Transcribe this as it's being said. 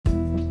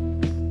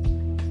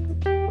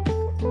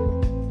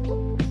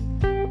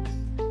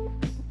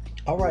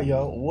Alright,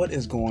 y'all, what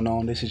is going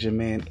on? This is your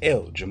man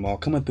L Jamal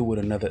coming through with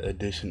another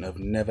edition of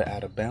Never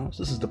Out of Bounds.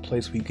 This is the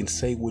place where you can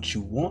say what you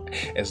want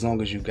as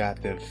long as you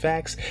got the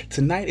facts.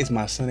 Tonight is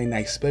my Sunday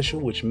night special,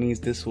 which means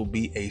this will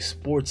be a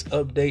sports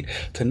update.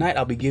 Tonight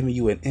I'll be giving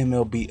you an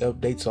MLB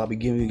update, so I'll be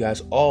giving you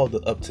guys all the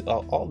up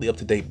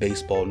to date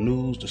baseball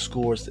news, the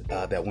scores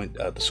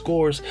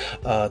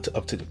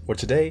for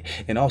today,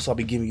 and also I'll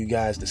be giving you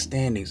guys the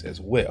standings as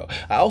well.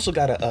 I also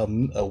got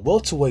a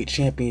welterweight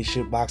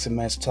championship boxing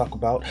match to talk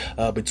about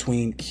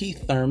between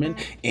Keith Thurman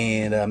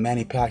and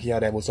Manny Pacquiao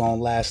that was on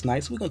last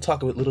night. So we're going to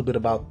talk a little bit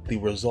about the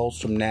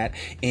results from that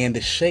and the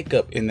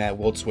shakeup in that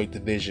welterweight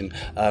division,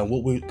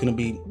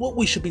 what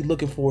we should be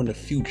looking for in the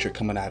future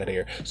coming out of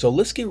there. So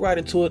let's get right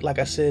into it. Like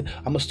I said,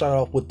 I'm going to start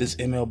off with this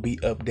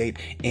MLB update,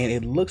 and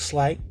it looks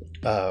like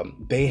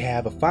they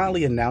have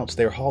finally announced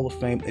their Hall of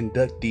Fame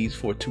inductees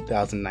for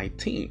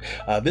 2019.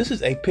 This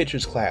is a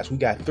pitchers class. We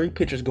got 3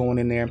 pitchers going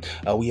in there.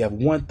 We have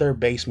 1 third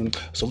baseman.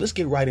 So let's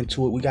get right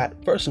into it. We got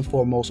first and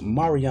foremost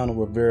Mariano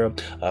Rivera,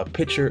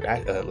 pitcher.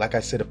 Like I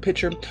said, a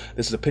pitcher.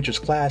 This is a pitchers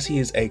class.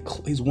 He's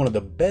one of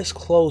the best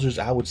closers,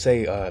 I would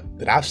say,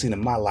 that I've seen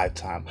in my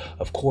lifetime.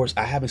 Of course,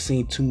 I haven't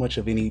seen too much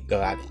of any.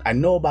 I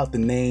know about the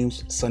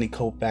names: Sonny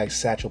Koufax,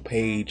 Satchel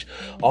Paige,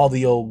 all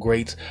the old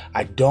greats.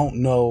 I don't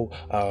know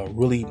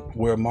really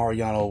where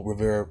Mariano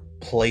Rivera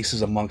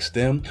places amongst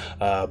them,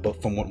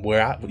 but from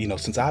where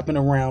since I've been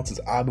around, since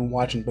I've been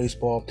watching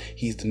baseball,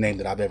 he's the name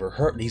that I've ever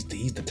heard. He's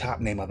the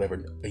top name I've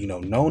ever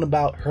known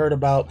about, heard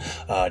about.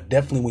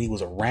 Definitely when he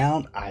was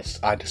around, I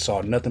saw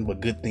nothing but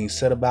good things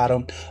said about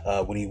him.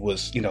 When he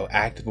was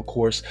active, of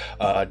course.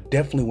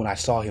 Definitely when I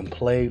saw him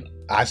play,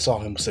 I saw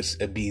him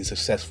being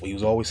successful. He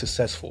was always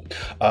successful.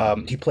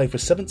 He played for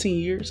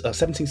 17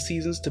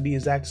 seasons to be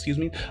exact,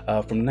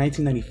 from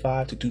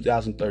 1995 to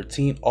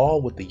 2013,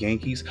 all with the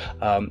Yankees.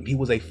 He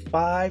was a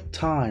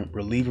 5-time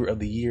reliever of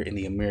the year in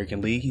the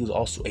American League. He was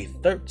also a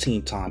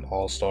 13-time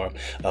All-Star,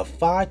 a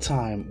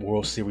 5-time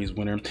World Series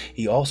winner.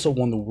 He also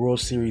won the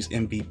World Series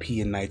MVP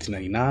in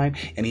 1999,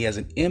 and he has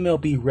an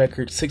MLB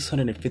record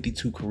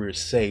 652 career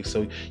saves.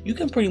 So you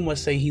can pretty much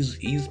say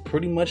he's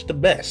pretty much the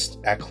best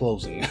at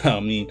closing. I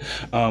mean,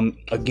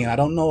 again, I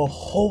don't know a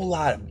whole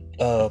lot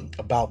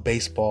about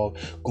baseball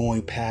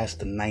going past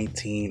the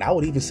 19. I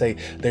would even say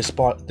there's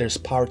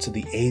parts of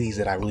the 80s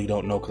that I really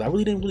don't know, because I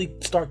really didn't really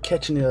start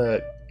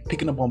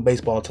picking up on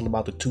baseball until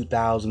about the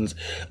 2000s,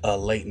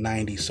 late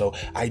 90s. So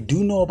I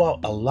do know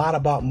a lot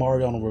about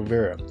Mariano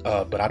Rivera,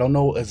 but I don't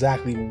know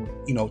exactly,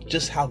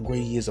 just how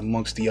great he is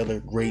amongst the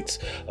other greats.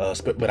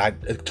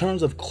 But in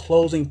terms of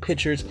closing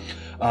pitchers,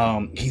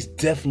 he's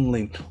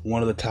definitely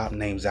one of the top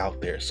names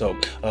out there. So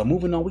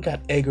moving on, we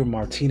got Edgar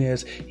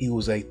Martinez. He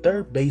was a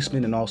third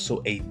baseman and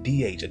also a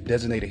DH, a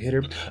designated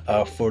hitter,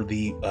 for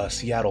the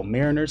Seattle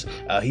Mariners.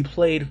 He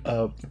played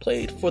for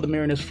the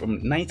Mariners from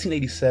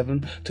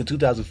 1987 to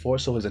 2004,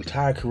 so his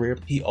entire career.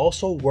 He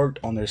also worked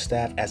on their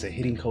staff as a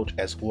hitting coach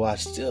as well. I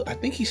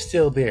think he's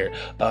still there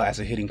as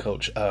a hitting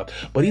coach.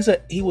 But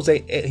he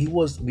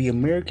was the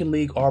American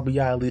League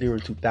RBI leader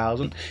in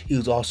 2000. He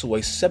was also a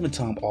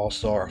 7-time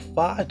All-Star, a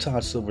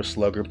 5-time Silver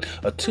Slugger,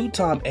 a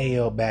 2-time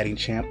AL batting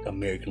champ,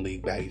 American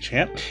League batting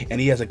champ,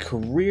 and he has a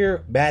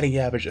career batting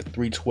average of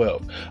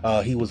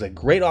 .312. He was a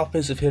great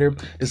offensive hitter.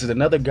 This is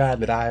another guy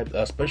that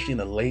especially in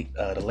the late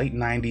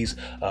 90s,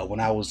 when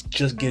I was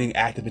just getting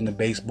active in the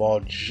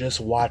baseball, just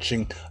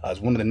watching, is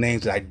one of the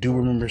names that I do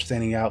remember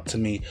standing out to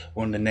me.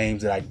 One of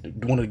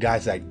the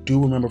guys that I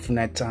do remember from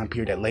that time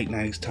period, that late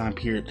 90s time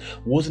period.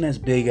 Wasn't as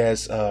big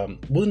as a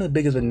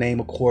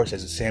name, of course,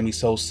 as the Sammy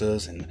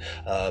Sosa's and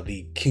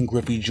the King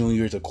Griffey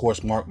Jr.'s, of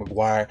course, Mark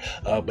McGwire,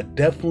 but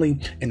definitely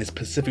in the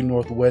Pacific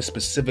Northwest,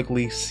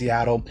 specifically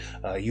Seattle.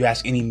 You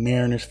ask any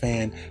Mariners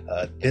fan,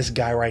 this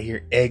guy right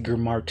here, Edgar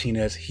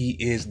Martinez, he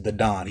is the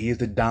Don. He is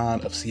the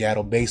Don of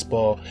Seattle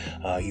baseball.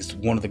 He's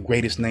one of the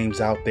greatest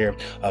names out there.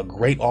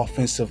 Great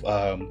offensive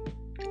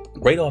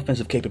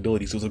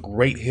capabilities. He was a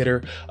great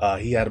hitter.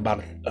 He had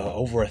about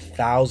over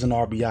 1,000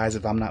 RBIs,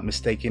 if I'm not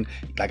mistaken.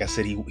 Like I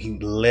said, he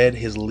led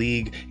his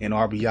league in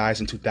RBIs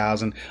in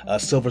 2000.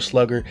 Silver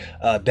Slugger.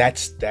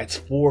 That's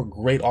 4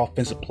 great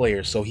offensive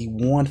players. So he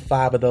won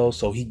 5 of those.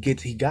 So he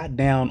got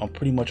down on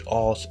pretty much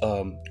all.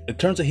 In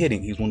terms of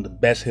hitting, he's one of the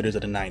best hitters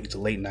of the 90s, the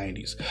late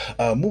 90s.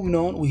 Moving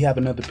on, we have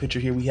another pitcher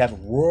here. We have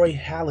Roy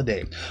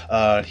Halladay.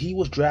 He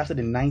was drafted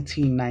in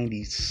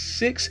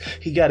 1996.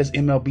 He got his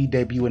MLB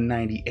debut in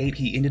 98.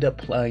 He ended up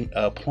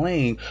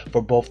playing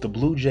for both the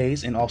Blue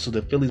Jays and also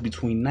the Phillies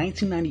between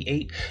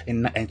 1998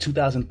 and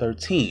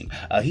 2013.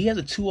 He has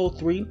a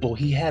 203. Well,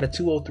 he had a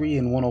 203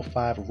 and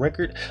 105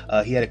 record.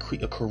 He had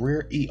a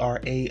career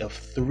ERA of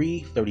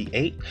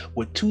 3.38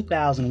 with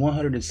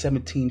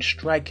 2,117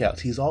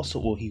 strikeouts. He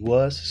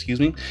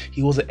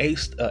was an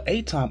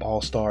 8-time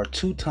All-Star,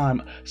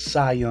 2-time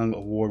Cy Young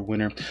Award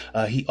winner.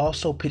 He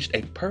also pitched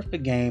a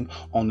perfect game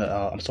on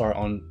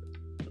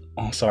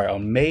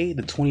on May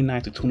the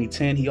 29th of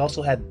 2010. He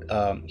also had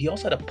a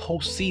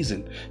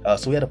postseason,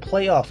 so he had a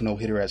playoff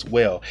no-hitter as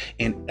well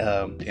in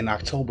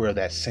October of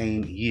that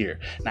same year.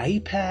 Now he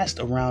passed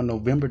around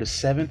November the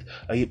 7th.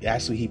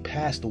 He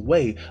passed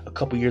away a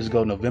couple years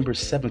ago, November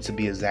 7th to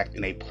be exact,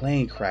 in a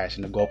plane crash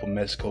in the Gulf of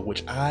Mexico,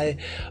 which I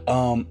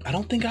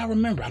don't think I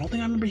remember. I don't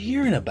think I remember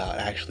hearing about.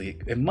 Actually,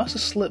 it must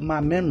have slipped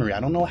my memory. I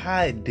don't know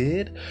how it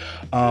did.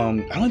 I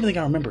don't even think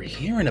I remember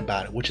hearing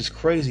about it, which is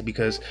crazy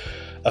because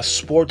a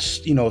sports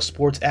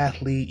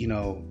athlete,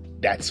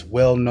 that's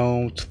well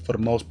known for the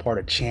most part,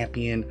 a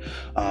champion,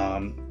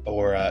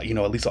 or at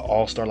least an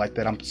all-star like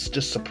that. I'm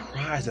just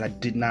surprised that I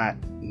did not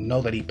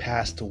know that he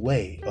passed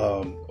away,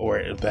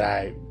 or that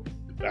I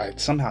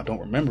somehow don't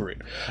remember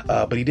it.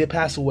 But he did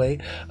pass away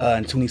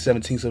in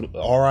 2017. So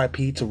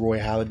RIP to Roy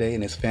Halladay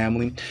and his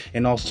family,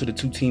 and also to the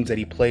two teams that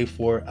he played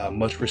for.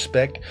 Much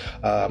respect.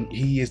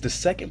 He is the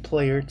second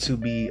player to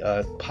be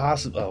I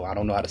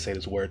don't know how to say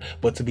this word,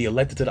 but to be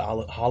elected to the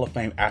Hall of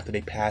Fame after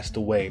they passed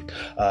away.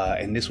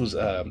 And he's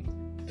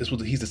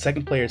the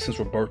second player since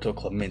Roberto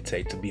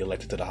Clemente to be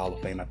elected to the Hall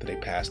of Fame after they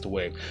passed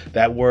away.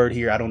 That word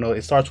here, I don't know.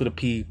 It starts with a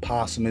P,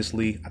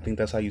 posthumously. I think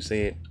that's how you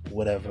say it.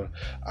 Whatever.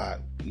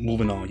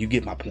 Moving on. You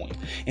get my point.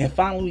 And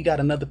finally, we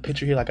got another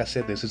pitcher here. Like I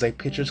said, this is a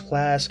pitcher's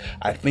class.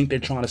 I think they're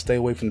trying to stay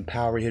away from the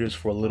power hitters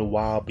for a little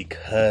while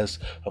because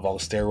of all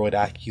the steroid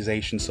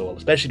accusations. So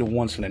especially the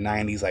ones from the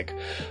 90s. Like,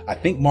 I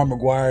think Mark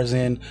McGwire's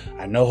in.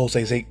 I know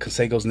Jose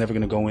Canseco's never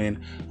going to go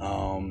in.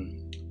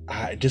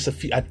 I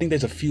think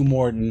there's a few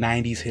more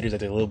 90s hitters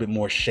that they're a little bit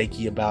more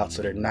shaky about,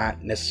 so they're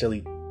not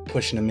necessarily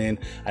pushing them in.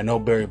 I know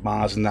Barry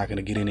Bonds is not going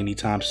to get in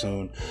anytime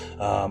soon.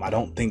 I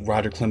don't think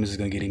Roger Clemens is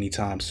going to get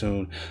anytime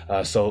soon.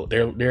 So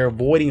they're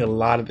avoiding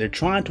they're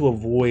trying to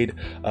avoid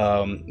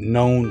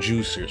known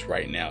juicers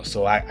right now.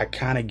 So I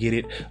kind of get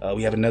it.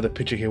 We have another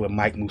pitcher here with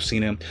Mike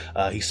Mussina.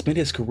 He spent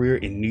his career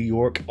in New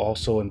York,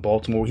 also in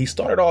Baltimore. He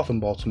started off in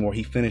Baltimore.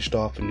 He finished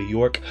off in New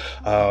York.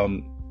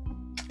 I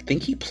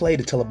think he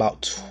played until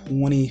about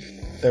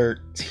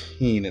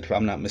 2013, if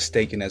I'm not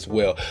mistaken, as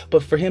well.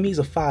 But for him, he's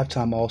a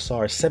 5-time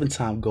All-Star,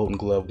 7-time Golden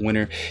Glove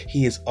winner.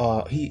 He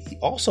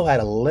also had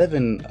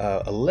 11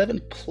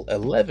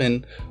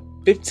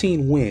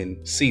 15 win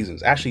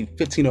seasons, actually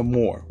 15 or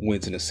more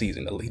wins in a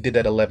season. He did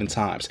that 11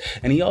 times.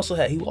 And he also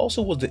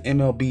was the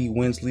MLB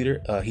wins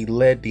leader. He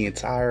led the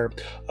entire,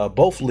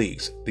 both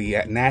leagues, the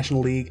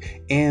National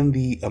League and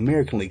the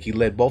American League. He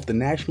led both the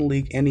National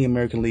League and the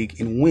American League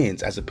in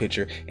wins as a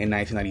pitcher in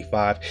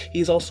 1995.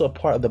 He's also a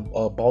part of the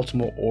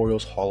Baltimore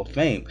Orioles Hall of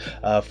Fame.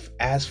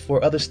 As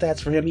for other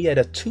stats for him, he had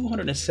a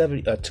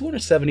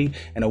 270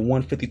 and a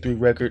 153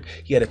 record.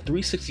 He had a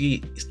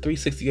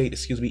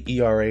 368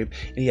 ERA,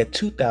 and he had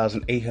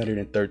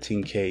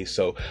 2,813 Ks.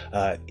 So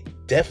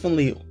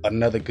definitely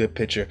another good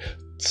pitcher.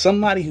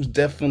 Somebody who's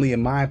definitely,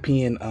 in my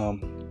opinion,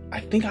 I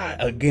think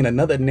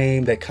another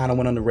name that kind of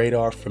went on the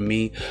radar for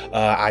me.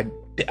 I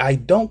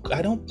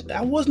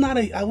was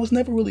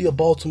never really a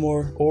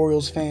Baltimore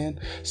Orioles fan,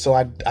 so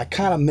I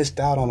kind of missed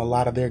out on a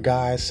lot of their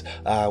guys,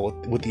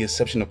 with the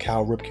exception of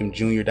Cal Ripken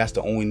Jr. That's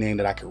the only name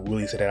that I could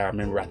really say that I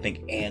remember. I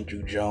think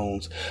Andrew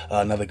Jones,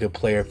 another good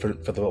player for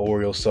the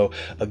Orioles. So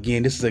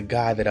again, this is a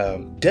guy that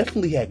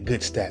definitely had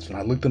good stats. When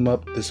I looked him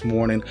up this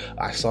morning,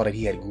 I saw that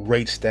he had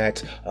great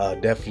stats.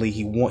 Definitely,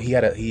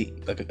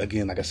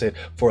 again, like I said,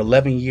 for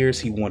 11 years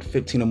he won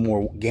 15 or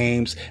more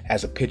games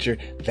as a pitcher.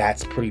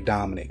 That's pretty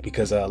dominant,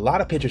 because a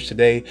lot of pitchers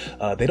today,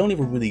 they don't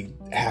even really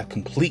have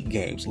complete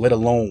games, let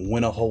alone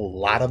win a whole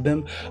lot of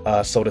them.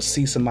 So to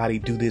see somebody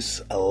do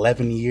this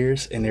 11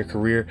 years in their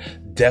career,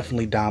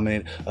 definitely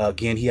dominant.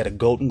 Again, he had a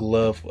Golden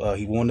Glove.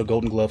 He won the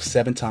Golden Glove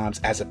 7 times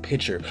as a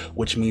pitcher,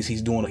 which means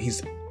he's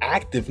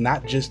active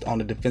not just on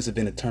the defensive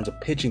end in terms of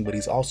pitching, but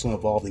he's also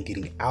involved in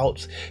getting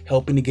outs,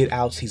 helping to get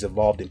outs. He's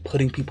involved in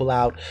putting people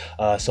out.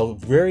 So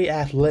very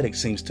athletic,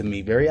 seems to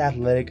me, very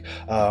athletic.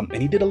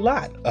 And he did a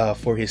lot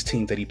for his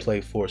team that he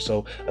played for.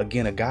 So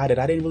again, a guy that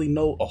I didn't really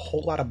know a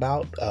whole lot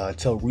about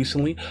until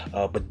recently,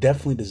 but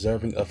definitely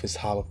deserving of his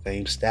Hall of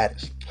Fame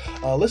status.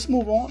 Let's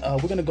move on.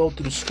 We're going to go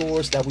through the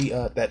scores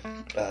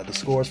the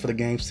scores for the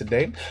games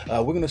today.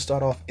 We're going to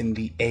start off in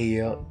the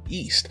AL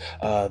East.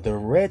 The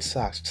Red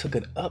Sox took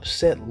an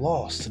upset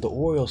loss to the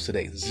Orioles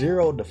today,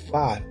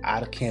 0-5.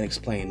 I can't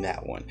explain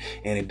that one,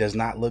 and it does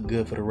not look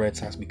good for the Red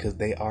Sox because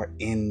they are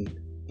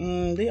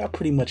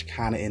pretty much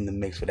kind of in the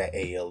mix for that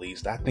AL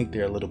East. I think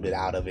they're a little bit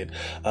out of it,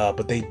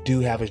 but they do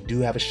have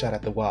a shot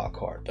at the wild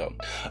card though.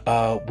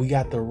 We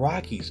got the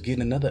Rockies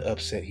getting another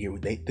upset here.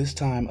 This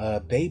time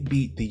they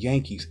beat the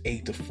Yankees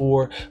 8-4.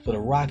 For the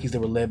Rockies, they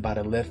were led by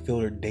the left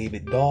fielder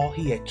David Dahl.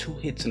 He had 2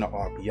 hits and an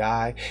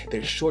RBI.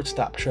 Their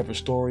shortstop Trevor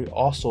Story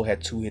also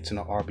had 2 hits and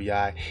an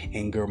RBI,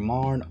 and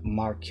Germán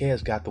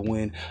Marquez got the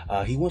win.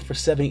 He went for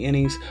 7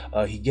 innings.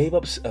 He gave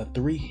up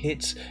 3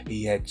 hits.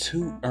 He had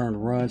 2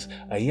 earned runs.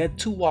 He had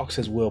 2 walks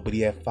as well, but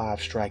he had 5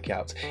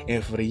 strikeouts.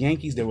 And for the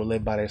Yankees, they were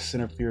led by their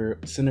center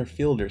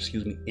fielder,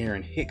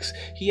 Aaron Hicks.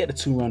 He had a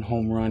 2-run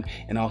home run,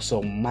 and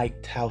also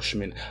Mike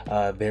Tauschman,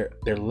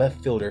 their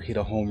left fielder, hit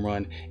a home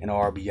run and an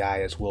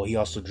RBI as well. He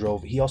also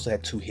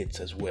had 2 hits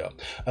as well.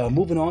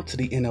 Moving on to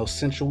the NL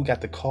Central, we got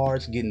the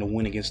Cards getting the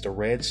win against the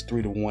Reds.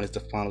 3-1 is the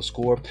final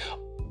score.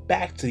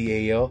 Back to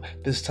the AL,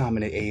 this time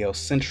in the AL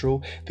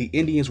Central, the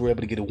Indians were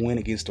able to get a win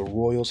against the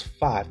Royals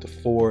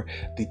 5-4.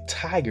 The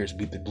Tigers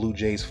beat the Blue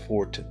Jays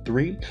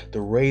 4-3.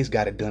 The Rays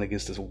got it done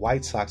against the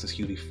White Sox,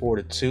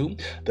 4-2.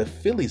 The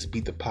Phillies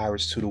beat the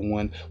Pirates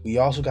 2-1. We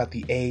also got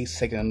the A's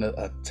taking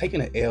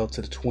an L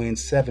to the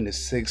Twins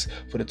 7-6.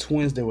 For the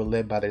Twins, they were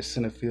led by their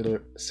center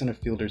fielder,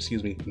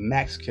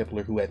 Max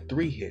Kepler, who had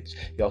 3 hits.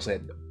 He also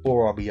had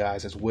 4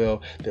 RBIs as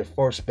well. Their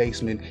first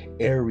baseman,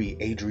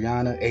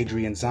 Adrianzana,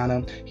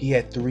 he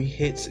had 3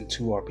 hits and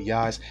 2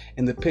 RBIs.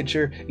 And the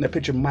pitcher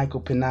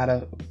Michael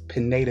Pineda,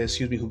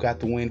 who got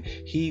the win,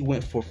 he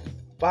went for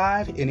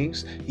 5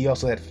 innings. He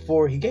also had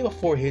 4. He gave up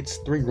 4 hits,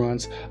 3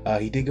 runs.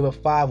 He did give up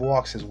 5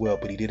 walks as well,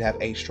 but he did have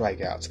 8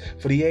 strikeouts.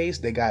 For the A's,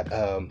 they got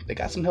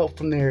some help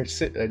from their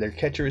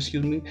catcher,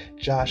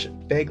 Josh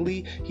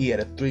Phegley. He had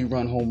a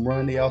 3-run home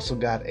run. They also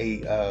got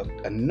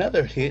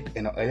another hit,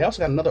 and they also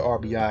got another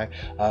RBI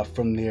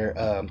from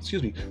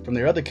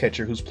their other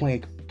catcher who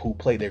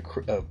played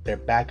their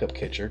backup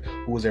catcher,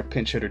 who was their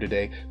pinch hitter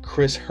today,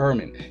 Chris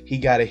Herman. He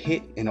got a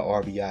hit and an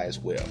RBI as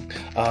well.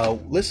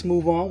 Let's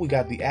move on. We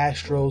got the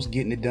Astros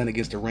getting it done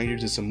against the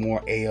Rangers in some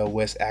more AL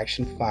West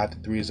action.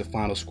 5-3 is the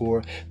final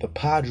score. The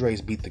Padres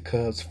beat the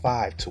Cubs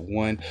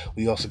 5-1.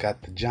 We also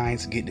got the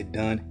Giants getting it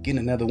done, getting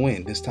another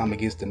win, this time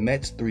against the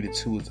Mets.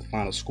 3-2 is the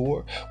final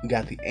score. We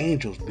got the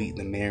Angels beating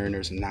the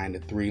Mariners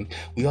 9-3.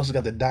 We also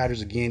got the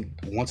Dodgers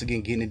once again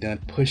getting it done,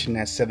 pushing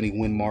to the 70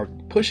 win mark,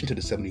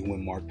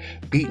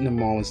 beating the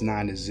Marlins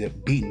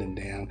 9-0, beating them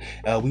down.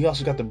 We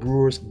also got the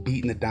Brewers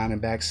beating the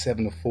Diamondbacks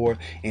 7-4.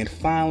 And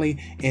finally,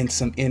 in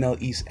some NL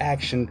East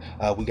action,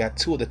 we got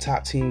 2 of the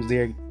top teams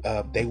there.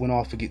 They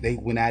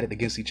went at it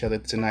against each other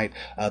tonight.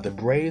 The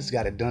Braves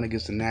got it done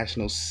against the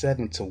Nationals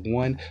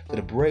 7-1. For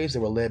the Braves,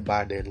 they were led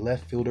by their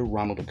left fielder,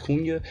 Ronald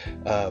Acuna.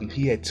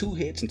 He had 2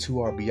 hits and 2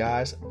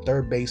 RBIs.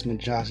 Third baseman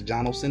Josh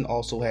Donaldson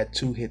also had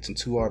 2 hits and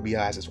 2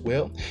 RBIs as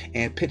well.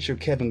 And pitcher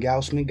Kevin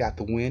Gausman got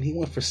the win. He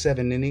went for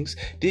 7 innings,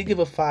 did give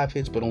up 5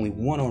 hits, but only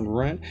 1 on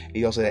run.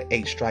 He also had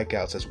 8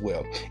 strikeouts as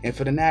well. And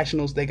for the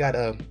Nationals, they got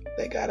an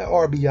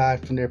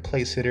RBI from their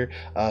place hitter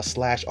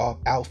slash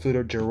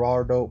outfielder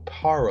Gerardo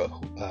Parra.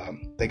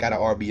 They got an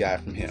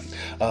RBI from him.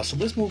 So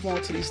let's move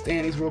on to these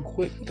standings real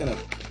quick. We're gonna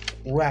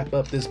wrap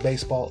up this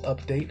baseball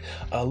update.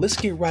 Let's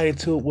get right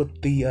into it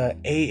with the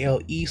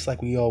AL East,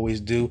 like we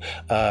always do.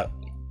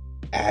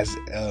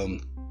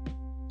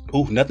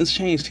 Nothing's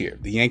changed here.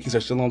 The Yankees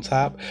are still on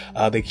top.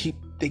 They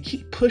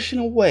keep pushing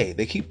away.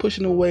 They keep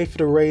pushing away for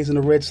the Rays and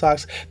the Red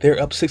Sox. They're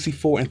up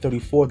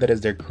 64-34. That is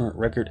their current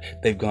record.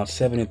 They've gone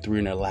 7-3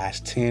 in their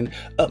last 10.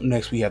 Up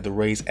next, we have the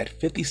Rays at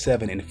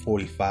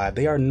 57-45.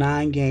 They are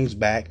 9 games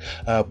back,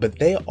 but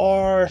they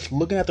are,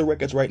 looking at the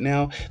records right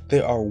now,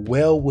 they are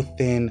well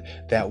within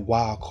that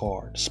wild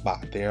card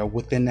spot. They are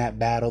within that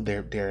battle.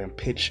 They're in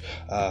peak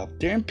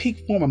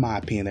form, in my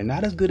opinion. They're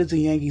not as good as the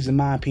Yankees, in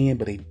my opinion,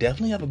 but they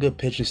definitely have a good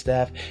pitching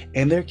staff,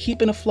 and they're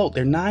keeping afloat.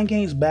 They're 9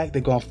 games back.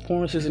 They've gone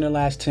 4-6 in their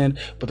last 10,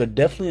 but they're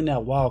definitely in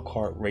that wild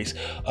card race.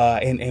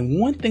 And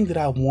one thing that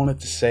I wanted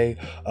to say,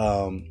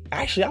 I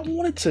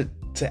wanted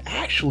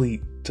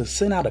to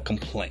send out a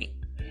complaint.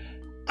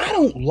 I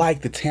don't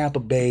like the Tampa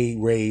Bay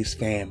Rays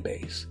fan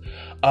base.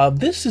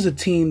 This is a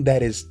team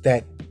that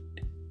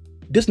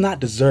does not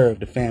deserve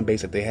the fan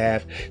base that they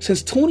have.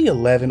 Since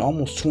 2011,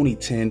 almost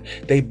 2010,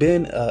 they've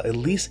been at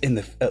least been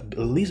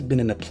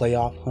in the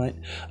playoff hunt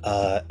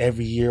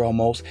every year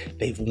almost.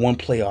 They've won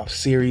playoff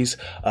series.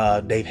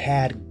 They've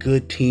had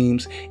good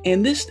teams,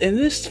 and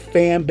this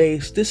fan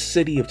base, this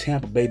city of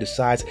Tampa Bay,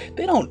 decides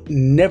they don't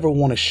never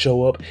want to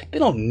show up. They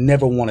don't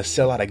never want to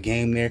sell out a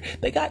game there.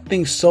 They got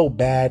things so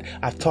bad.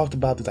 I've talked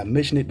about this. I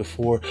mentioned it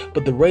before,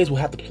 but the Rays will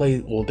have to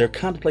play. Well, they're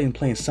contemplating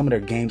playing some of their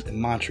games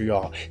in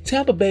Montreal.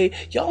 Tampa Bay,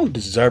 y'all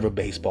don't deserve a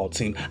baseball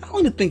team. I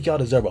don't even think y'all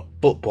deserve a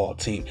football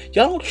team.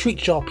 Y'all don't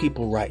treat y'all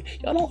people right.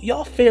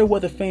 Y'all fair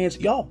weather fans,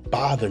 y'all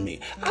bother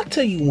me. I'll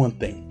tell you one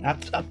thing.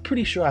 I'm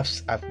pretty sure I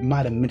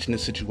might have mentioned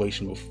this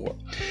situation before.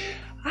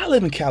 I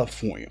live in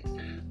California.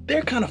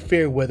 They're kind of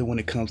fair weather when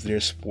it comes to their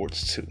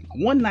sports too.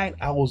 One night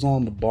I was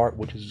on the BART,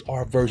 which is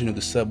our version of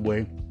the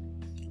subway,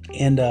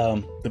 and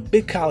the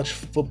big college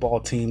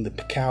football team, the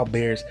Cal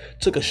Bears,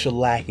 took a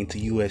shellacking to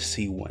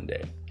USC one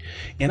day.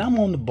 And I'm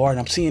on the BART and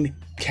I'm seeing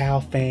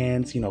Cal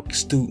fans,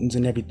 students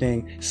and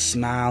everything,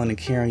 smiling and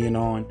carrying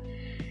on.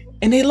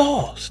 And they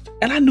lost.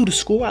 And I knew the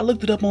score. I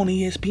looked it up on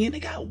ESPN. They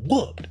got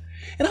whooped.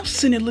 And I'm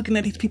sitting there looking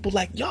at these people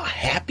like, y'all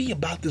happy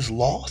about this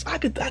loss? I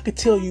could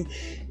tell you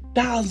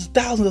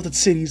thousands of other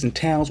cities and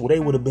towns where they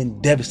would have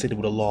been devastated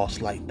with a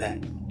loss like that.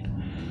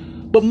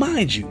 But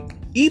mind you,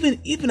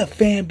 even a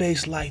fan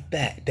base like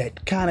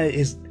that kind of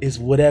is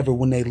whatever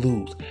when they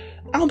lose.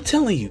 I'm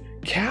telling you,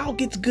 Cal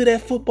gets good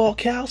at football.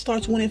 Cal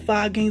starts winning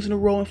 5 games in a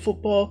row in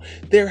football.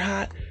 They're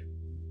hot.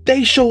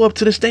 They show up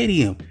to the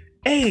stadium.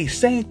 Hey,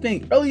 same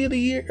thing. Early in the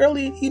year,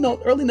 early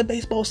in the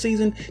baseball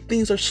season,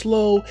 things are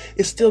slow.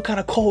 It's still kind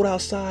of cold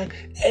outside.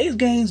 A's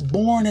game's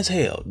boring as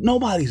hell.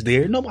 Nobody's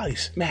there.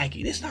 Nobody's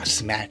smacking. It's not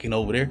smacking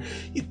over there.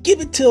 You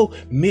give it till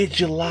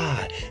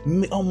mid-July,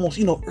 almost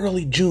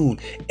early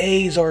June.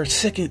 A's are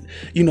second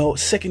in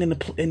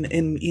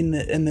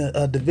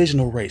the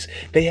divisional race.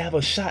 They have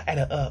a shot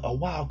at a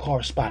wild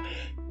card spot.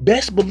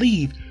 Best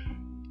believe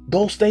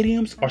those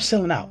stadiums are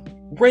selling out.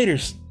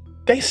 Raiders,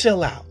 they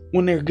sell out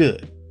when they're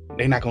good.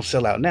 They're not going to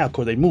sell out now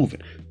because they're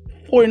moving.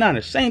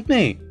 49ers, same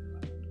thing.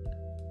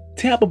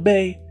 Tampa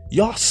Bay,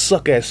 y'all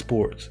suck at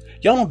sports.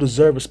 Y'all don't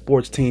deserve a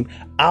sports team.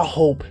 I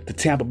hope the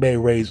Tampa Bay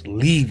Rays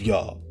leave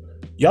y'all.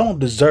 Y'all don't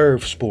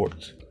deserve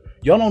sports.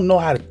 Y'all don't know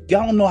how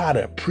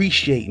to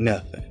appreciate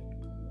nothing.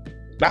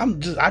 I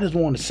just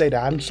wanted to say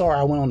that. I'm sorry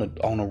I went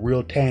on a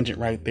real tangent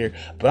right there,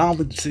 but I don't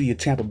think the city of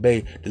Tampa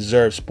Bay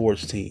deserves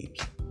sports teams.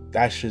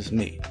 That's just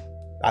me.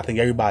 I think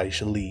everybody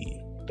should leave.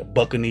 The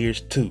Buccaneers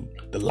too.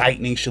 The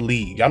Lightning should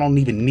leave. Y'all don't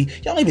even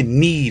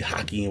need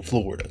hockey in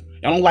Florida.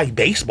 Y'all don't like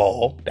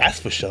baseball, that's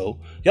for sure.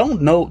 Y'all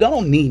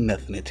don't need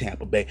nothing in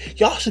Tampa Bay.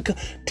 Y'all should come,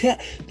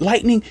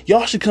 Lightning,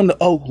 y'all should come to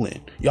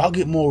Oakland. Y'all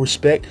get more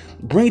respect.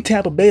 Bring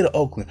Tampa Bay to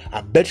Oakland.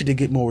 I bet you they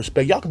get more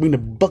respect. Y'all can bring the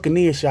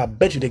Buccaneers, so I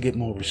bet you they get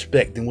more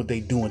respect than what they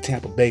do in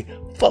Tampa Bay.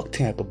 Fuck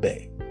Tampa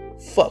Bay.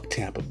 Fuck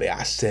Tampa Bay.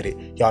 I said it.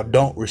 Y'all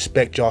don't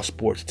respect y'all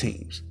sports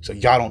teams, so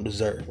y'all don't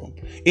deserve them.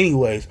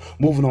 Anyways,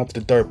 moving on to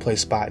the third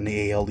place spot in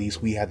the AL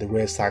East, we have the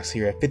Red Sox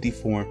here at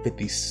 54 and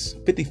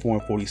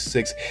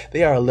 46.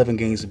 They are 11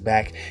 games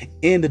back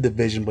in the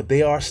division, but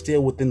they are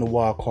still within the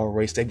wild card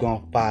race. They've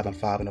gone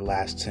 5-5 in the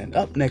last 10.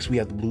 Up next, we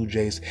have the Blue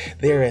Jays.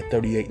 They're at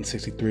 38 and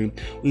 63.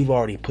 We've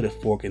already put a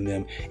fork in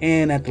them.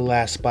 And at the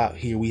last spot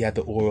here, we have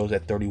the Orioles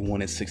at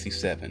 31 and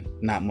 67.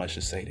 Not much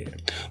to say there.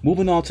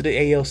 Moving on to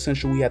the AL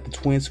Central, we have the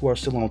Twins, who are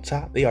still on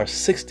top. They are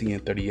 60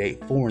 and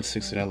 38, 4 and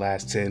 6 in their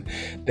last 10.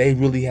 They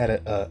really had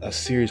a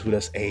series with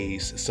us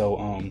A's, so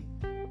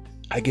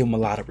I give them a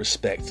lot of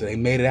respect. So they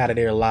made it out of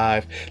there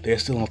alive. They're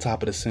still on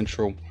top of the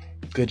Central.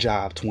 Good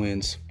job,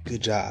 Twins.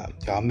 Good job.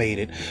 Y'all made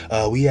it.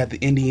 We have the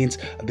Indians.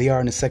 They are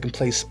in the second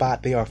place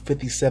spot. They are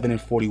 57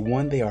 and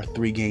 41. They are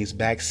 3 games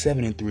back,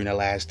 7 and 3 in their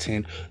last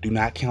 10. Do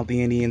not count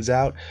the Indians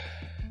out.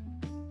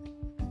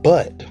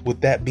 But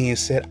with that being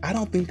said, I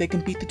don't think they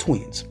can beat the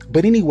Twins.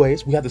 But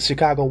anyways, we have the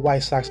Chicago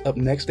White Sox up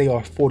next. They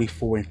are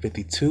 44 and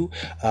 52.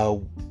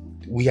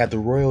 We have the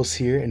Royals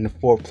here in the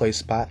fourth place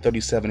spot,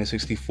 37 and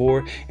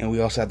 64. And we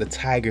also have the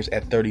Tigers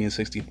at 30 and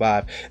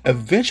 65.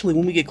 Eventually,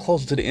 when we get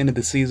closer to the end of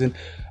the season,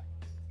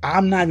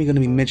 I'm not even going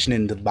to be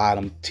mentioning the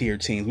bottom tier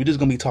teams. We're just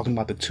going to be talking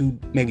about the 2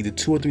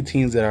 or 3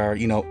 teams that are,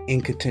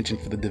 in contention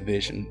for the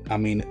division. I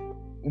mean,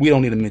 we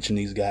don't need to mention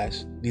these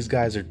guys. These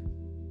guys are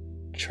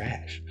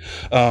trash.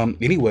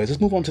 Anyways,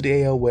 let's move on to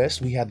the AL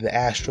West. We have the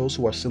Astros,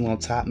 who are still on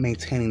top,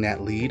 maintaining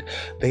that lead.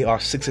 They are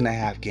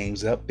 6.5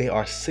 games up. They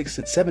are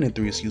 7 and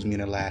 3, in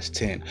their last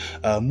 10.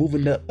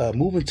 Moving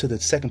to the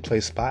second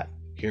place spot.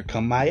 Here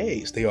come my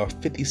A's. They are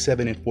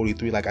 57 and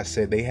 43. Like I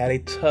said, they had a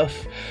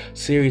tough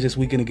series this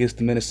weekend against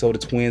the Minnesota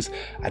Twins.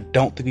 I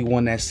don't think we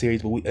won that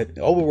series, but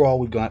overall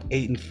we've gone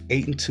 8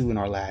 and 2 in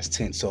our last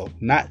 10. So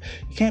you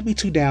can't be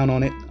too down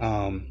on it.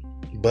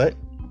 But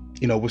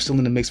we're still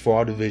in the mix for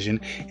our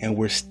division, and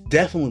we're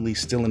definitely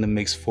still in the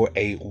mix for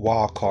a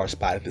wild card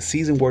spot. If the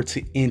season were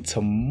to end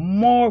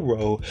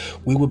tomorrow,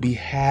 we would be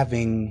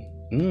having,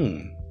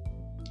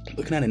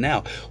 looking at it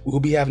now, we will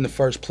be having the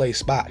first place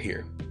spot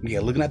here.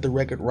 Yeah, looking at the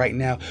record right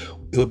now,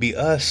 it would be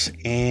us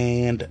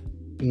and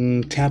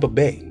Tampa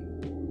Bay.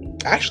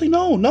 Actually,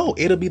 no,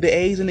 it'll be the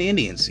A's and the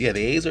Indians. Yeah,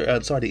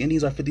 the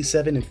Indians are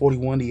 57 and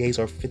 41. The A's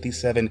are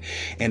 57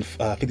 and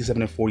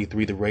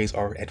 43. The Rays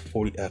are at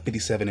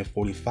 57 and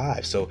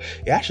 45. So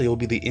actually, it will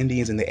be the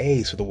Indians and the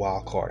A's for the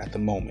wild card at the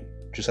moment.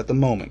 Just at the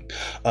moment.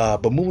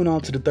 But moving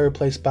on to the third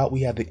place spot, we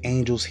have the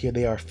Angels here.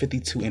 They are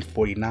 52 and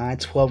 49,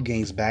 12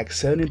 games back,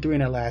 7 and 3 in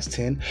their last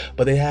 10.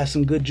 But they have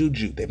some good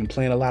juju. They've been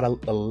playing a lot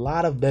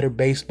of better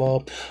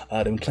baseball.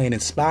 They've been playing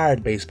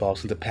inspired baseball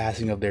since the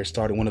passing of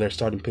one of their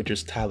starting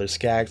pitchers, Tyler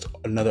Skaggs.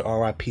 Another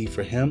RIP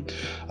for him.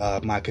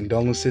 My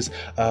condolences.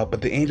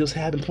 But the Angels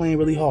have been playing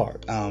really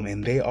hard,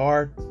 and they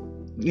are.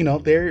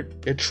 They're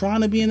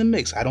trying to be in the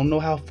mix. I don't know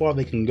how far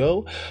they can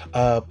go,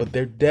 but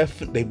they've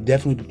definitely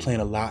been playing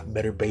a lot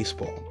better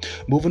baseball.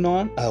 Moving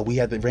on, we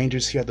have the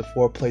Rangers here at the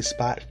fourth place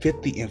spot,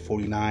 50 and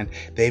 49.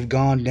 They've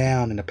gone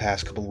down in the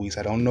past couple of weeks.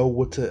 I don't know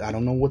what's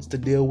the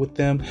deal with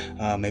them.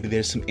 Maybe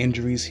there's some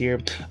injuries here,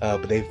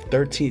 but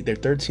they're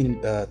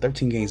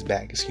 13 games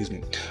back.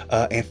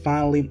 And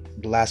finally,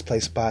 the last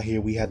place spot here,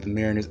 we have the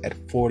Mariners at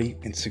 40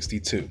 and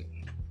 62.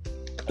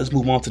 Let's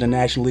move on to the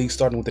National League,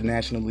 starting with the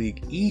National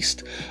League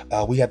East.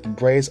 We have the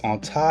Braves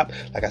on top.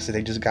 Like I said,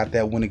 they just got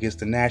that win against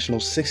the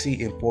Nationals.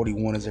 60 and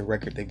 41 is their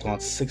record. They've gone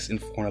 6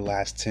 and 4 in the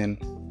last 10.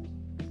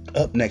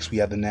 Up next, we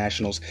have the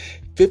Nationals,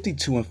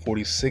 52 and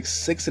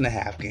 46,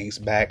 6.5 games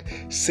back,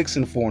 6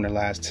 and 4 in their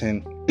last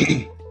 10.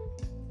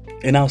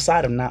 And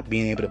outside of not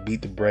being able to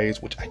beat the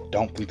Braves, which I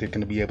don't think they're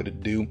going to be able to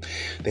do,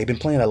 they've been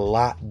playing a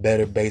lot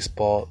better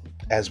baseball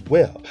as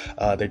well.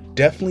 They're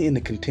definitely in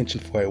the contention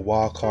for a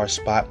wild card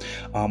spot.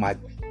 I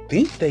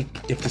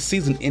think if the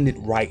season ended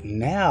right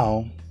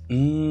now,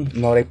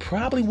 no, they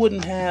probably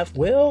wouldn't have.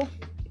 Well,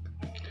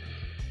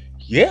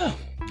 yeah,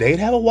 they'd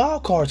have a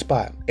wild card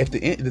spot. If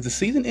the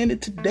season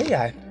ended today,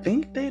 I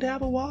think they'd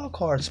have a wild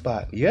card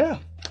spot. Yeah.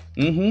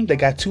 They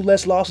got 2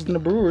 less losses than the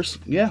Brewers.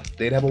 Yeah,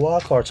 they'd have a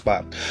wild card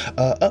spot.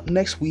 Up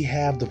next, we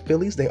have the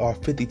Phillies. They are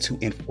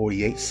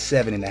 52-48,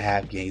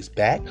 7.5 games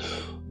back.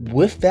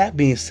 With that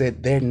being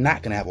said, they're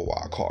not going to have a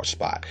wild card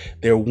spot.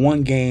 They're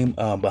 1 game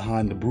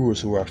behind the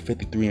Brewers, who are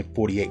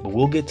 53-48. But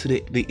we'll get to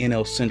the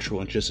NL Central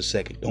in just a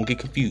second. Don't get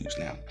confused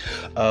now.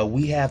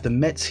 We have the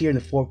Mets here in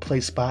the 4th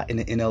place spot in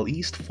the NL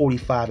East.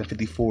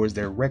 45-54 is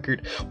their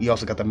record. We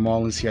also got the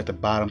Marlins here at the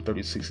bottom,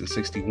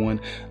 36-61.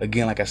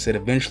 Again, like I said,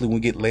 eventually when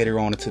we get later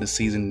on into the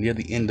season, near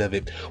the end of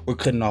it, we're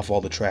cutting off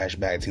all the trash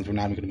bag teams. We're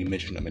not even going to be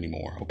mentioning them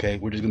anymore. Okay,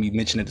 we're just going to be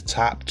mentioning the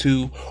top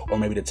 2 or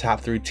maybe the top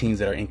 3 teams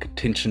that are in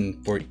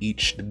contention for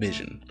each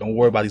division. Don't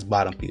worry about these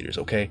bottom feeders,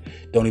 okay?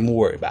 Don't even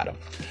worry about them.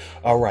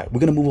 All right,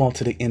 we're going to move on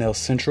to the NL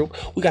Central.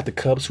 We got the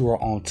Cubs, who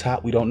are on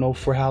top. We don't know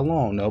for how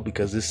long, though,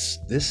 because this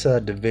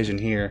division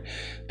here,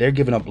 they're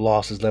giving up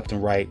losses left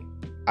and right.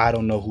 I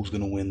don't know who's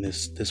going to win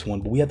this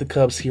one, but we have the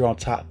Cubs here on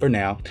top for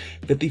now.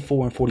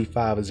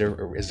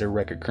 54-45 is their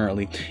record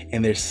currently,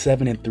 and they're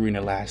 7-3 in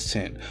their last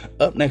 10.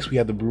 Up next, we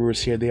have the Brewers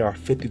here. They are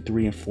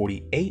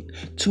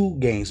 53-48, 2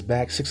 games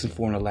back, 6-4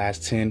 in the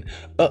last 10.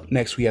 Up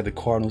next, we have the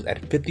Cardinals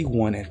at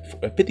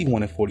 51-47,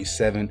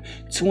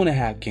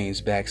 2.5 games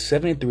back,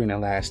 7-3 in their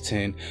last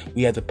 10.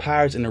 We have the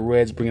Pirates and the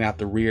Reds bringing out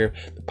the rear.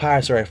 The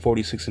Pirates are at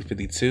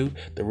 46-52.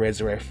 The Reds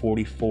are at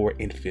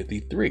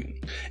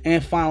 44-53.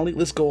 And finally,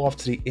 let's go off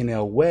to the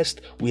NL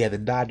West. We have the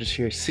Dodgers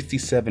here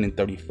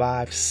 67-35,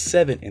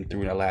 7-3 in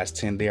the last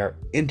 10. They are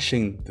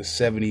inching the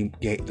 70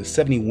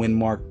 win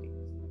mark.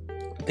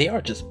 They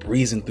are just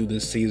breezing through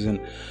this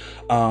season.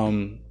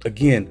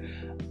 Again,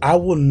 I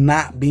will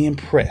not be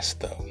impressed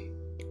though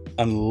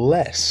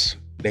unless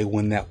they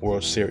win that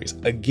World Series.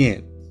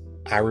 Again,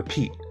 I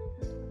repeat,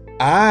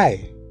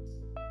 I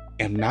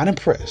am not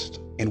impressed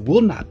and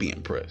will not be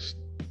impressed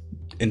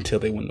until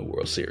they win the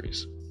World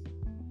Series.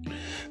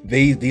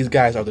 These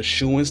guys are the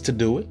shoo-ins to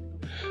do it.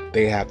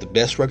 They have the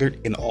best record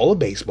in all of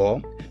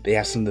baseball. They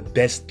have some of the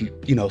best,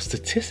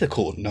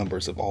 statistical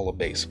numbers of all of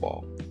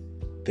baseball.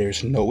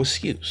 There's no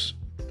excuse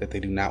that they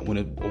do not win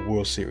a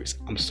World Series.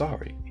 I'm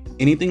sorry.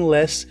 Anything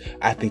less,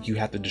 I think you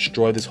have to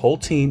destroy this whole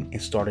team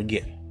and start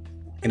again.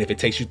 And if it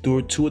takes you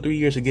through 2 or 3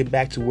 years to get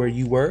back to where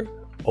you were,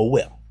 oh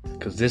well.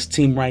 Because this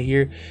team right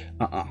here,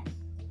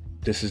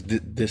 This is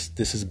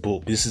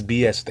bull. This is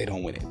BS if they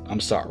don't win it. I'm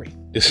sorry.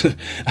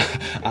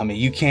 I mean,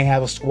 you can't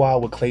have a squad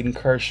with Clayton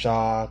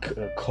Kershaw,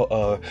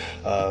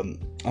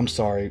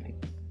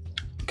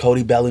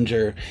 Cody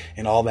Bellinger,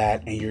 and all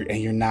that, and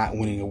you're not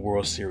winning a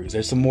World Series.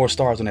 There's some more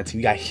stars on that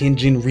team. You got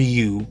Hyun-Jin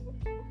Ryu,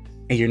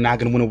 and you're not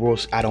gonna win a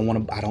World.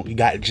 You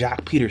got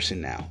Jock Peterson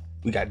now.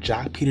 We got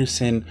Jock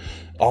Peterson.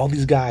 All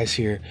these guys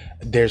here.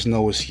 There's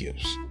no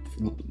excuse.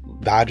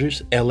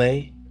 Dodgers,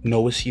 LA,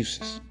 no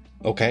excuses.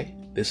 Okay.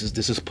 This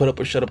is put up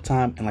or shut up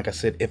time, and like I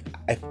said,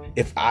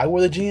 if I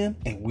were the GM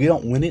and we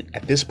don't win it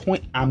at this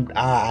point,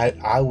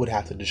 I would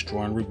have to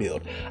destroy and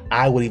rebuild.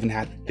 I would even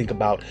have to think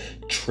about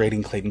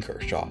trading Clayton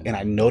Kershaw, and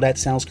I know that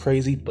sounds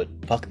crazy, but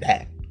fuck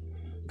that,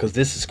 because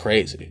this is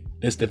crazy.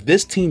 If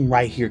this team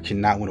right here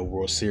cannot win a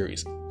World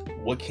Series,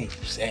 what can you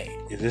say?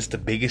 Is this the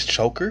biggest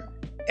choker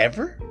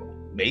ever?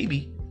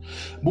 Maybe.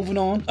 Moving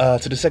on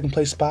to the 2nd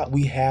place spot,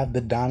 we have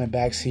the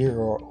Diamondbacks here,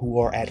 who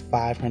are at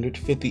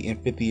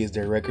 500-50 is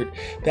their record.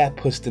 That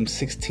puts them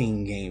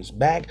 16 games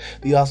back.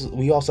 We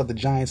also have the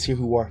Giants here,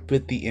 who are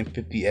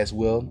 50-50 as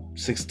well,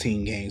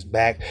 16 games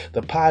back.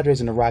 The Padres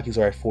and the Rockies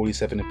are at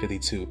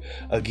 47-52.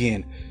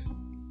 Again,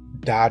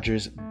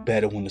 Dodgers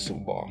better win the Super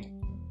Bowl.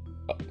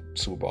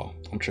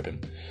 I'm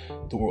tripping.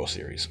 The World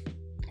Series.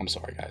 I'm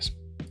sorry, guys.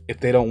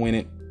 If they don't win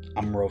it,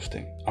 I'm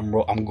roasting. I'm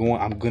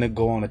gonna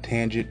go on a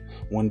tangent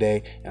one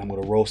day, and I'm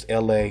gonna roast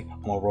LA.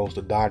 I'm gonna roast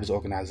the Dodgers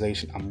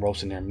organization. I'm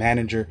roasting their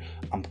manager.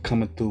 I'm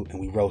coming through,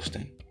 and we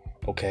roasting.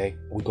 Okay,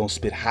 we gonna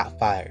spit hot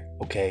fire.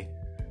 Okay,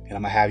 and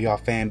I'm gonna have y'all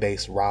fan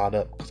base riled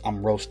up because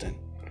I'm roasting.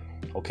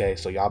 Okay,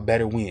 so y'all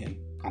better win.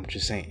 I'm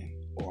just saying,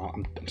 or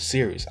I'm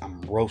serious. I'm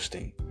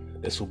roasting.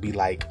 This will be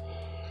like,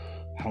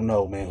 I don't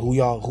know, man.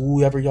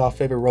 Whoever y'all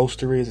favorite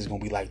roaster is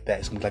gonna be like that.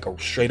 It's gonna be like a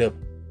straight up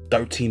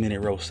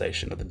 13-minute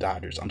rotation of the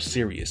Dodgers. I'm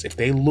serious. If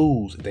they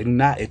lose in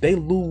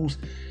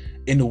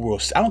the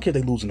World, I don't care if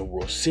they lose in the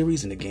World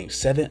Series in the Game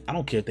 7. I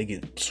don't care if they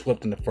get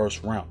swept in the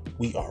first round.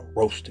 We are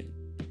roasting.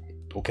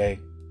 Okay?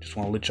 Just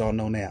want to let y'all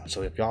know now.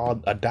 So if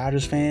y'all a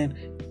Dodgers fan,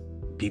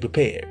 be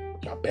prepared.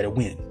 Y'all better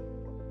win.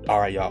 All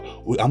right, y'all.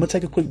 I'm going to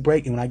take a quick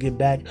break, and when I get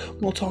back,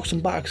 we're going to talk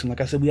some boxing.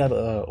 Like I said, we have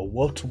a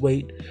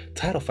welterweight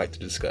title fight to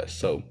discuss.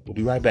 So we'll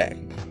be right back.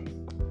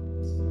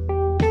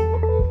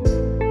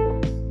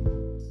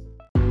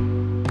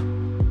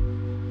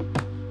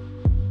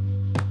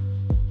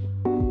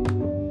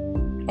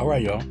 All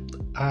right, y'all.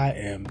 I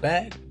am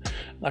back.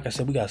 Like I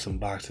said, we got some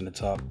boxing to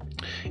talk.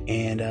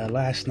 And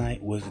last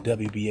night was the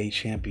WBA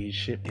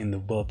championship in the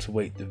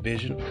welterweight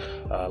division.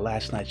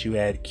 Last night you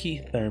had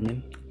Keith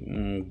Thurman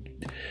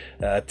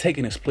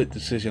taking a split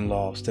decision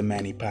loss to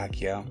Manny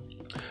Pacquiao.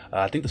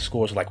 I think the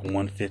scores were like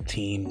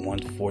 115,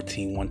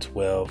 114,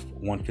 112,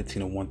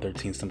 115 and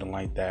 113, something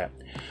like that.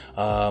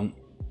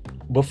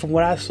 But from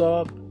what I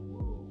saw,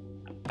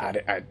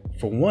 I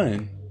for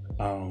one,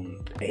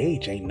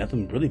 age ain't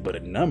nothing really but a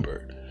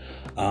number.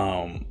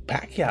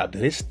 Pacquiao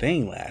did his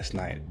thing last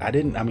night. I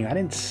didn't,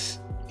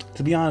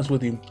 to be honest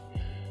with you,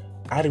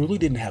 I really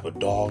didn't have a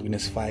dog in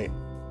this fight.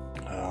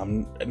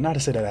 Not to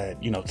say that I,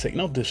 take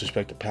no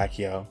disrespect to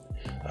Pacquiao,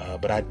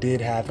 but I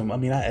did have him.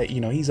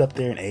 He's up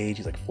there in age.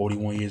 He's like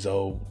 41 years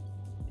old.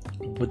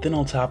 But then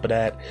on top of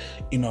that,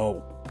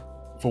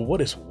 for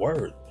what it's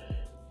worth,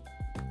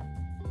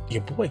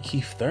 your boy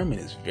Keith Thurman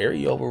is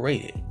very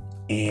overrated.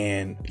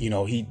 And,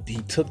 he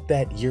took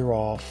that year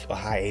off, a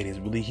hiatus.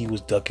 Really, he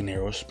was ducking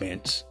Errol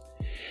Spence.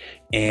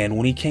 And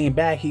when he came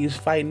back, he was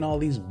fighting all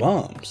these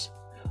bums.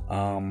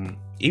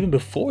 Even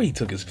before he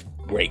took his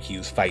break, he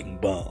was fighting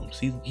bums.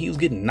 He was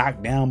getting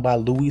knocked down by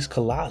Luis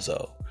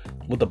Collazo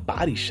with a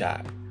body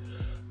shot.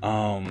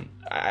 I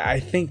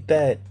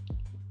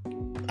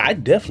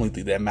definitely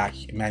think that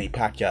Manny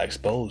Pacquiao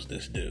exposed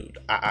this dude.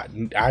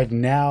 I've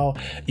now,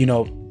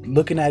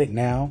 looking at it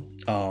now,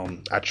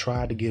 I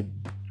tried to give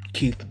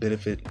Keith the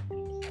benefit of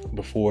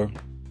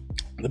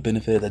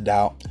the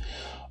doubt,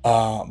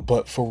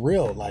 but for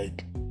real,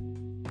 like,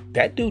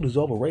 that dude is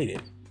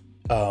overrated.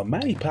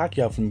 Manny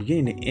Pacquiao, from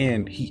beginning to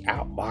end, he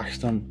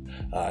outboxed him.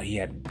 He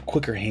had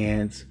quicker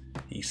hands.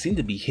 He seemed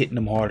to be hitting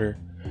him harder.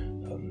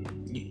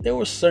 There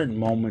were certain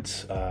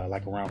moments,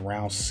 like around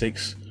round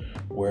 6,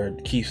 where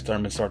Keith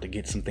Thurman started to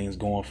get some things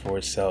going for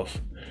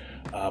himself.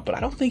 But I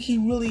don't think he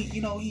really,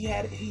 he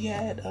had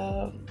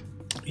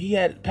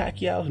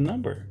Pacquiao's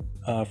number.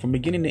 From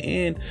beginning to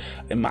end,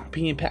 in my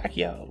opinion,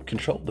 Pacquiao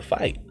controlled the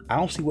fight. I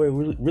don't see where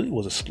it really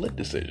was a split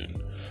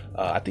decision.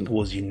 I think it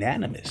was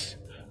unanimous.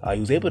 He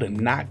was able to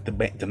knock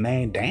the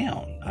man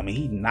down.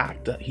 He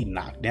knocked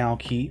down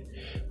Keith,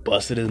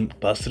 busted him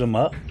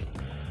up.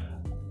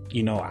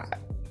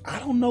 I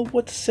don't know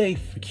what to say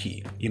for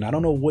Keith. I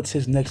don't know what's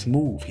his next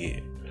move here.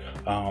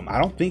 I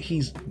don't think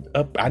he's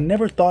up. I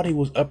never thought he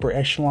was upper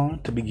echelon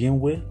to begin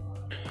with.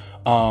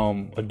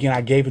 Again,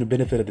 I gave him the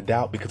benefit of the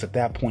doubt because at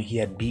that point he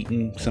had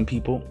beaten some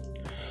people.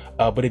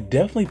 But it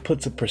definitely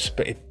puts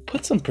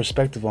some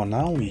perspective on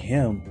not only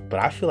him, but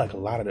I feel like a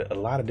lot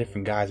of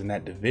different guys in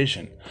that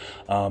division,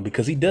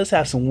 because he does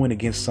have some win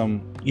against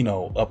some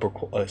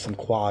some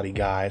quality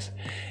guys,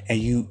 and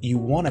you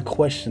want to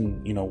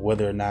question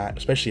whether or not,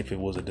 especially if it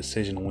was a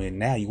decision win.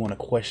 Now you want to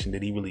question,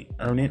 did he really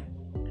earn it?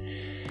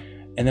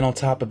 And then on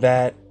top of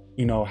that,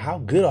 how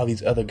good are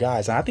these other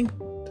guys? And I think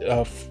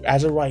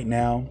as of right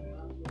now,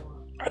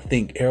 I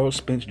think Errol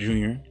Spence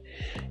Jr.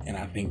 and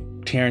I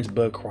think Terrence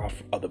Bud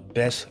Crawford are the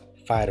best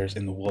fighters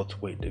in the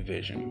welterweight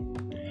division.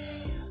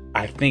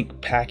 I think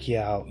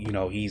Pacquiao,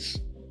 he's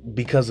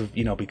because of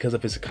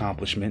his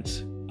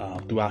accomplishments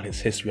throughout his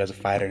history as a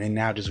fighter, and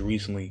now just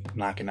recently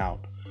knocking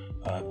out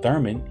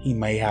Thurman, he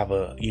may have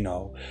a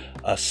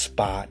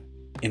spot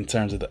in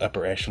terms of the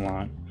upper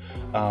echelon.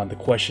 The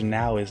question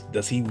now is,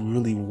 does he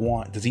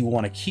want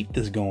to keep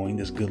this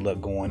good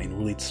luck going, and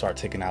really start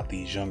taking out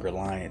these younger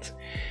lions?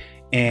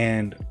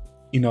 And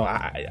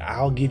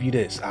I'll give you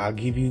this. I'll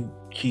give you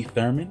Keith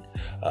Thurman.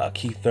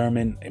 Keith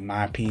Thurman, in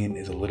my opinion,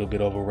 is a little bit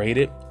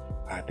overrated.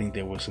 I think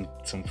there were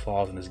some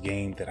flaws in his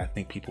game that I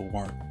think people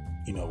weren't,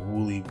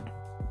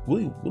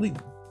 really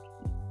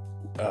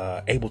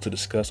able to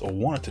discuss or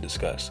wanted to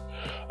discuss.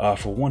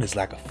 For one, his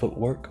lack of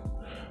footwork.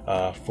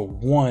 For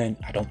one,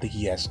 I don't think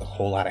he has a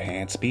whole lot of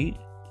hand speed,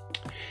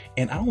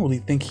 and I don't really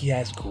think he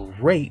has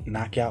great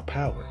knockout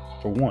power.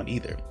 For one,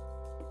 either.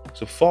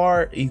 So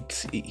far, he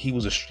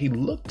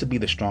looked to be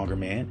the stronger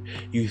man.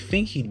 You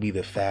think he'd be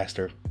the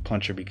faster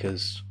puncher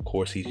because, of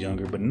course, he's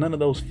younger, but none of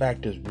those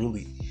factors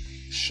really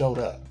showed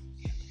up.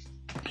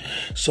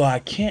 So I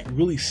can't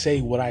really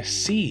say what I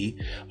see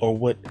or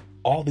what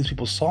all these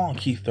people saw in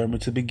Keith Thurman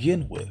to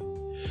begin with.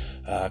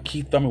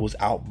 Keith Thurman was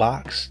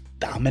outboxed,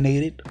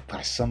 dominated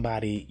by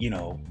somebody,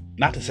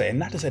 not to say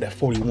that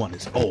 41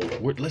 is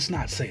old. Let's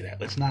not say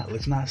that. Let's not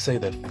say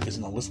that.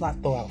 Let's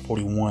not throw out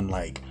 41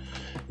 like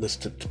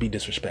to be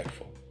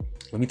disrespectful.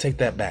 Let me take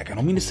that back. I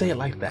don't mean to say it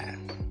like that.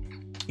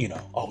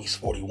 He's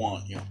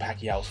 41.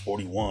 Pacquiao's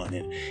 41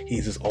 and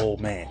he's this old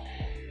man.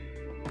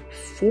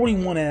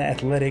 41 in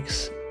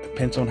athletics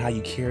depends on how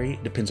you carry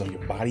it, depends on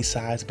your body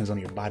size, depends on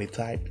your body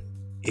type.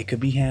 It could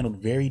be handled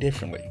very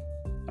differently.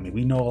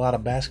 We know a lot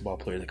of basketball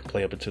players that can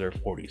play up into their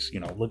 40s.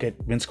 Look at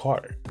Vince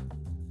Carter.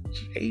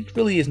 Age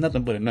really is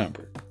nothing but a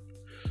number.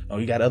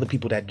 You got other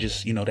people that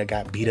just, that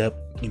got beat up,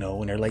 in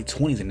their late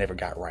 20s and never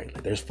got right.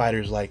 There's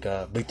fighters like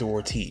Victor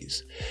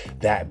Ortiz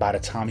that by the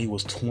time he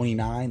was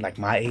 29, like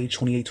my age,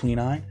 28,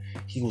 29,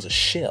 he was a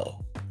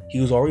shell. He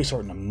was already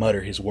starting to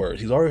mutter his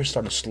words. He was already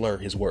starting to slur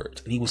his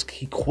words. And he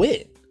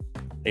quit.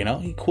 You know,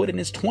 he quit in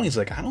his 20s.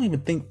 Like, I don't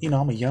even think,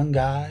 I'm a young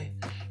guy.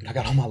 I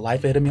got all my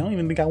life ahead of me. I don't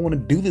even think I want to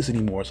do this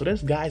anymore. So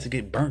there's guys that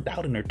get burnt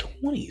out in their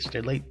 20s.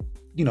 They're late,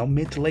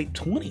 mid to late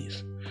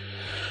 20s.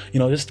 It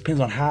just depends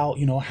on how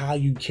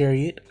you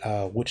carry it,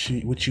 what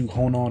you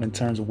hone on in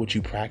terms of what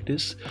you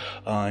practice,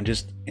 and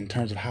just in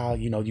terms of how,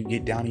 you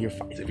get down to your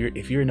fights.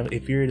 If you're in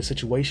a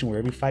situation where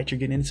every fight you're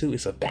getting into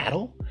is a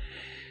battle,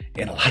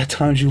 and a lot of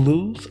times you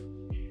lose,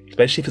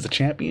 especially if it's a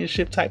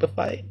championship type of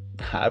fight,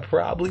 I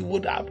probably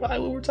would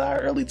retire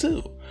early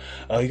too.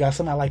 You got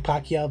somebody like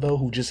Pacquiao though,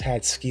 who just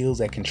had skills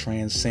that can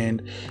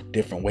transcend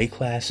different weight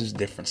classes,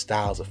 different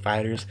styles of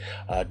fighters,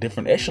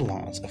 different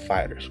echelons of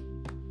fighters.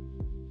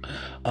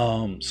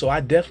 So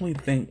I definitely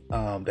think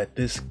that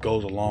this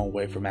goes a long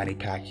way for Manny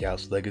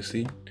Pacquiao's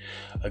legacy.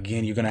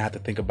 Again, you're gonna have to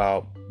think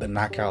about the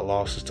knockout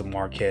losses to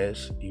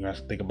Marquez. You're gonna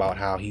have to think about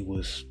how he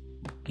was,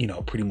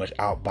 pretty much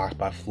outboxed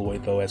by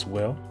Floyd though as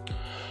well.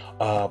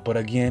 But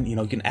again,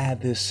 you can add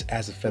this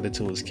as a feather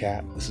to his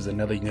cap. This is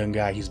another young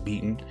guy he's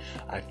beaten.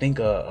 I think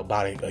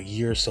about a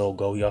year or so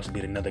ago, he also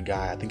beat another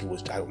guy.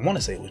 I want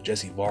to say it was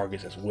Jesse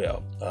Vargas as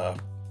well.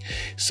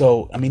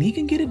 So I mean, he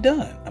can get it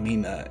done. I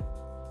mean,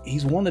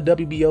 he's won the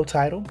WBO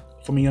title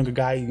from a younger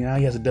guy. Now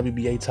he has a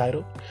WBA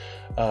title.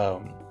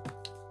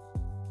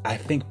 I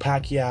think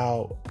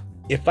Pacquiao,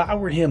 if I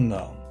were him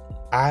though,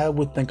 I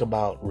would think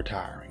about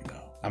retiring though.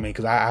 I mean,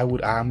 because I'm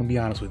gonna be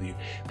honest with you,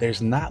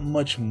 there's not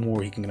much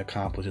more he can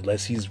accomplish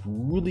unless he's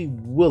really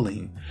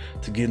willing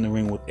to get in the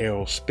ring with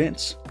Errol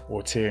Spence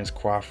or Terrence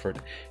Crawford.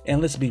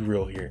 And let's be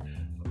real here,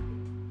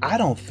 I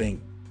don't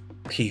think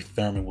Keith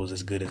Thurman was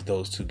as good as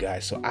those two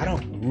guys, so I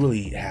don't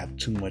really have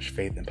too much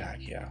faith in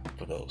Pacquiao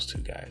for those two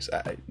guys.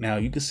 Now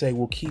you could say,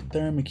 well, Keith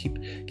Thurman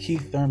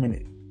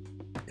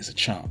is a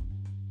chump.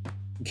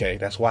 Okay,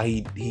 that's why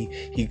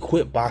he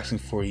quit boxing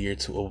for a year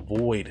to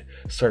avoid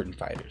certain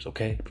fighters.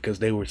 Okay, because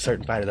they were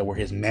certain fighters that were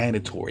his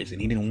mandatories, and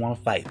he didn't want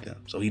to fight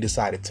them, so he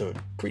decided to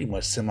pretty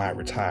much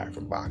semi-retire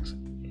from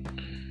boxing.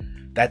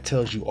 That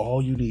tells you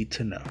all you need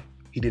to know.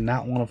 He did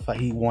not want to fight.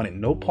 He wanted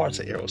no parts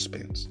of Errol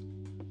Spence.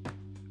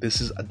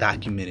 This is a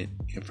documented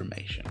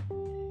information.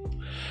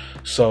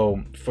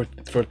 So for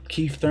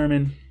Keith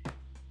Thurman,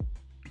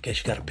 I guess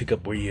you got to pick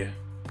up where you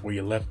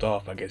left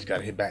off. I guess you got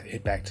to hit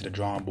back to the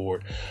drawing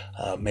board.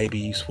 Maybe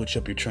you switch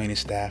up your training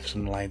staff,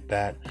 something like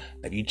that.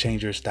 Maybe you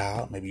change your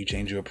style. Maybe you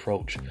change your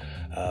approach.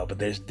 But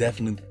there's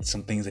definitely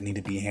some things that need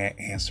to be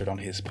answered on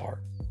his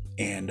part.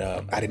 And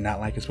I did not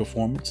like his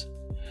performance.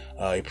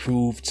 It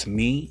proved to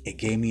me, it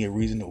gave me a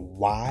reason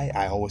why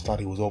I always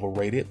thought he was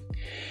overrated.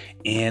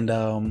 And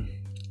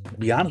to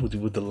be honest with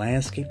you, with the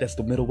landscape that's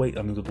the middleweight,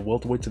 with the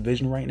welterweight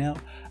division right now,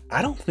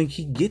 I don't think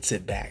he gets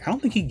it back. I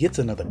don't think he gets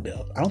another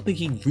belt. I don't think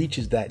he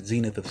reaches that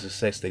zenith of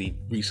success that he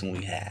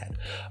recently had.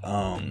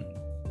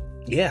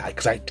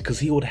 Because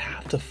he would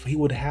have to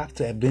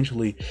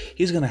eventually.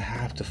 He's gonna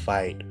have to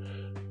fight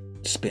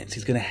Spence.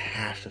 He's gonna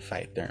have to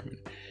fight Thurman.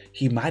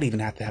 He might even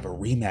have to have a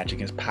rematch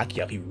against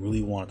Pacquiao if he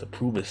really wanted to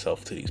prove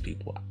himself to these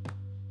people.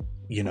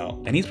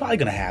 And he's probably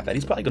gonna have that.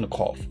 He's probably gonna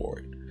call for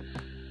it.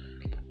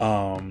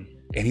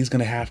 And he's going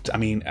to have to,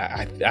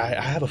 I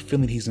have a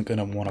feeling he's going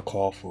to want to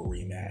call for a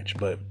rematch.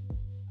 But,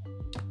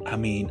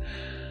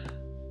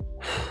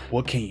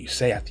 what can you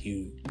say after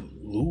you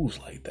lose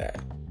like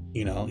that?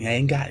 He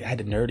had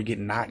the nerve to get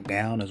knocked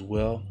down as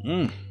well.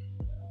 It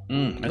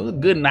was a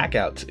good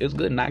knockout. It was a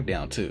good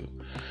knockdown, too.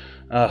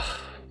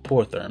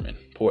 Poor Thurman.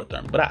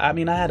 But, I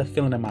had a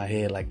feeling in my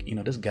head, like,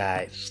 this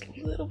guy is just a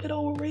little bit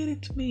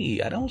overrated to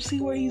me. I don't see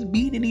where he's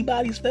beat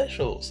anybody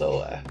special.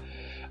 So,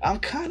 I'm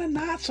kind of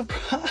not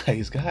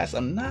surprised, guys.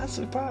 I'm not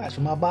surprised.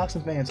 For my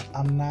boxing fans,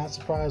 I'm not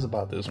surprised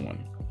about this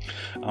one.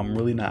 I'm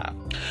really not.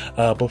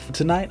 But for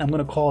tonight, I'm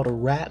going to call it a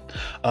wrap.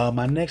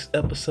 My next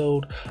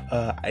episode,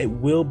 it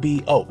will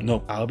be...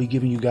 I'll be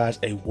giving you guys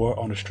a Word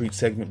on the Street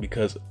segment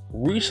because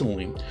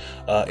recently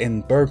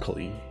in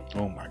Berkeley,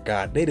 oh my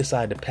God, they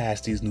decided to pass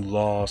these new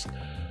laws.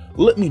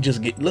 Let me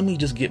just get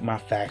my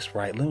facts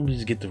right. Let me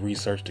just get the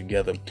research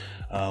together.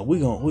 We're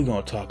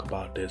gonna talk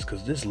about this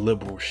because this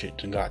liberal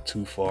shit got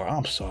too far.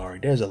 I'm sorry.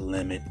 There's a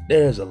limit.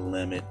 There's a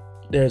limit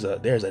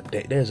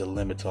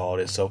to all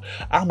this. So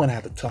I'm gonna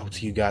have to talk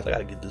to you guys. I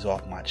gotta get this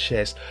off my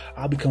chest.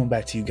 I'll be coming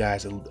back to you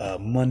guys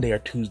Monday or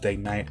Tuesday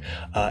night.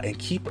 And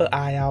keep an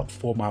eye out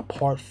for my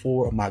part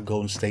 4 of my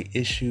Golden State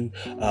issue,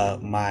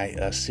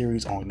 my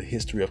series on the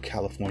history of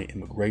California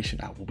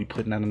immigration. I will be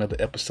putting out another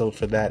episode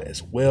for that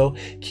as well.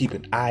 Keep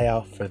an eye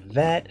out for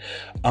that.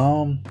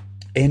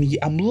 And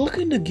I'm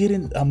looking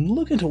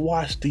to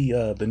watch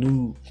the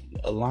new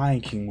Lion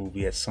King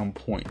movie at some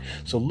point.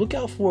 So look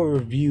out for a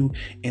review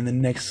in the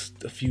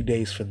next few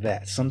days for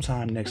that.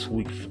 Sometime next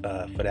week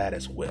for that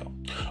as well.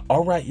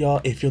 All right, y'all.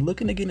 If you're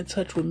looking to get in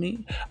touch with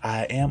me,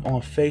 I am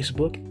on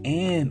Facebook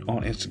and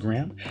on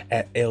Instagram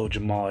at El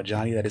Jamal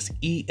Adjani. That is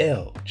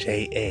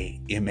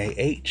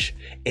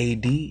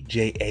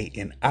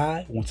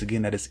ELJAMAHADJANI. Once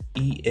again, that is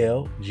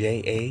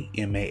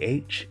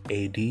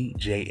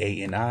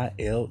ELJAMAHADJANI.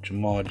 El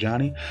Jamal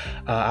Adjani.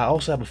 I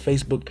also have a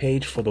Facebook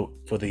page for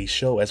the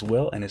show as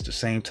well, and It's the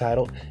same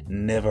title,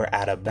 Never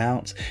Out of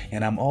Bounds.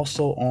 And I'm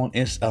also on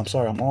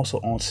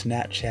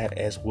Snapchat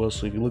as well.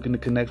 So if you're looking to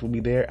connect with me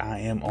there, I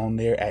am on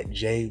there at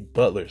Jay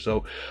Butler.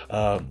 So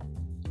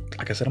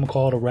like I said, I'm gonna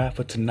call it a wrap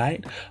for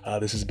tonight.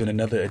 This has been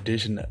another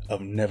edition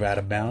of Never Out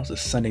of Bounds, a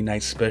Sunday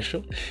night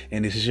special.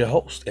 And this is your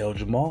host, El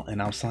Jamal,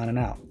 and I'm signing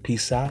out.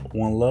 Peace out,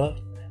 one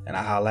love, and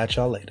I'll holla at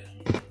y'all later.